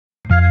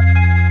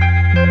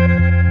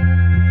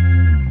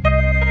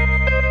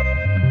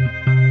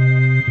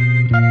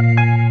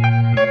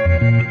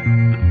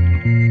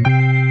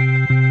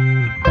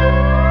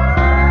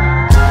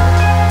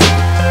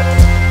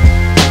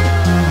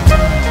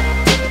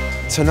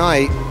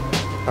Tonight,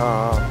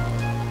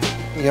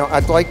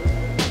 I'd like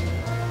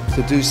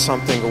to do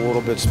something a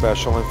little bit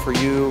special, and for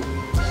you,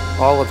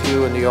 all of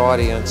you in the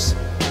audience,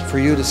 for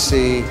you to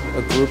see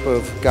a group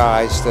of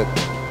guys that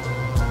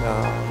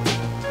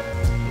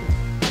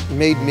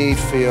made me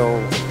feel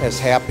as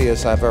happy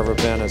as I've ever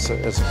been as a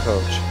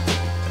coach.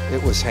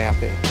 It was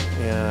happy,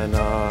 and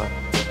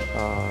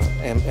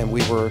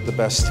we were the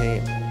best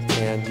team.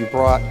 And you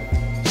brought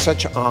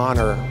such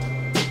honor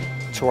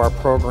to our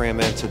program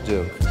and to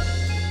Duke,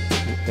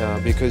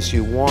 because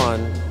you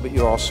won, but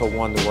you also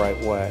won the right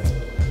way.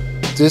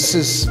 This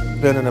has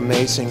been an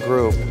amazing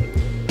group,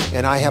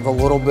 and I have a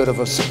little bit of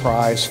a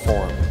surprise for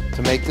them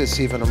to make this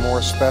even a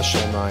more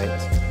special night.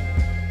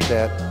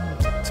 That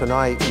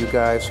tonight you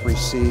guys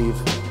receive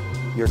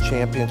your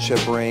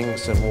championship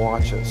rings and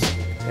watches,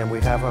 and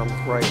we have them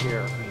right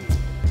here.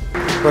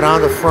 But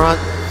on the front,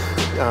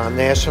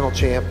 national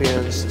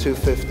champions,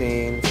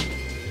 215,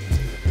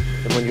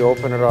 and when you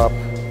open it up,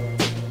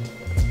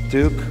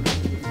 Duke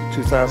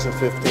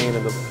 2015,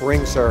 and the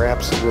rings are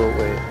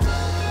absolutely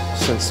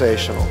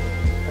sensational.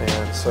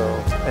 And so,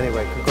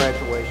 anyway,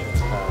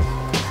 congratulations, guys.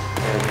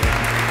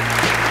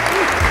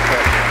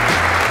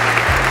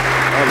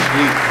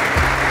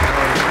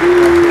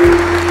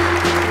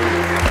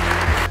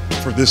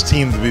 For this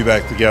team to be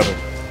back together,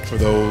 for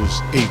those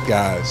 8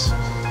 guys,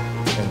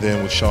 and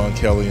then with Sean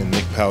Kelly and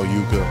Nick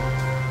Pagliuca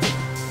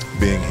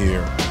being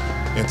here,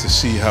 and to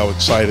see how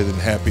excited and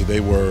happy they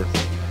were,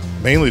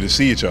 mainly to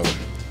see each other.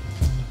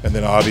 And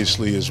then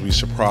obviously as we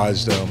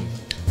surprised them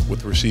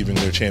with receiving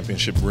their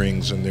championship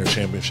rings and their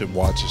championship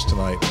watches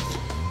tonight.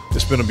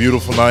 It's been a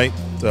beautiful night.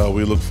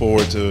 We look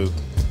forward to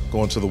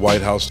going to the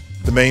White House.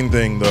 The main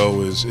thing though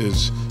is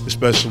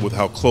especially with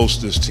how close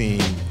this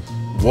team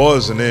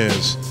was and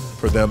is,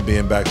 for them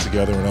being back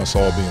together and us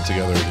all being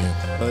together again.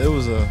 It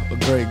was a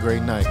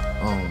great night.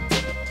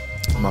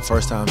 My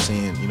first time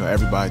seeing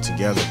everybody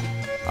together.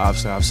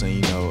 Obviously I've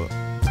seen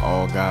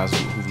all guys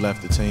who've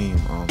left the team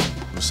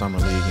with summer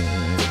league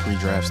and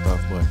pre-draft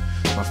stuff, but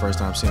my first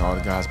time seeing all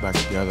the guys back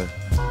together,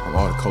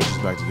 all the coaches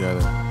back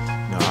together.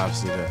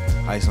 Obviously the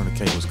ice on the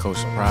cake was Coach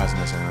surprising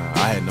us, and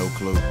I had no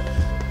clue.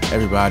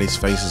 Everybody's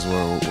faces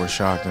were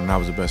shocked, and that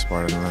was the best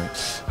part of the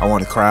night. I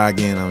wanted to cry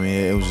again. I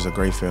mean, it was just a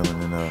great feeling,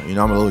 and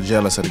I'm a little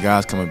jealous of the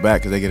guys coming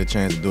back because they get a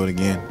chance to do it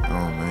again.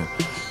 Man,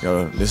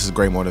 this is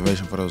great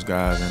motivation for those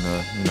guys,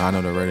 and I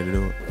know they're ready to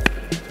do it.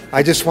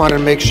 I just wanted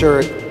to make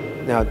sure.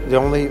 Now, the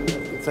only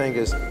thing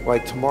is,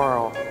 like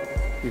tomorrow,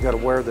 you got to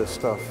wear this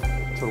stuff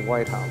to the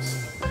White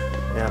House,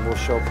 and we'll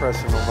show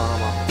President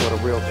Obama what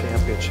a real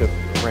championship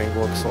ring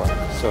looks like.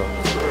 So,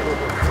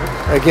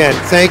 again,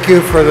 thank you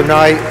for the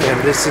night,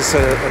 and this is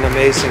an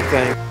amazing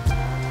thing.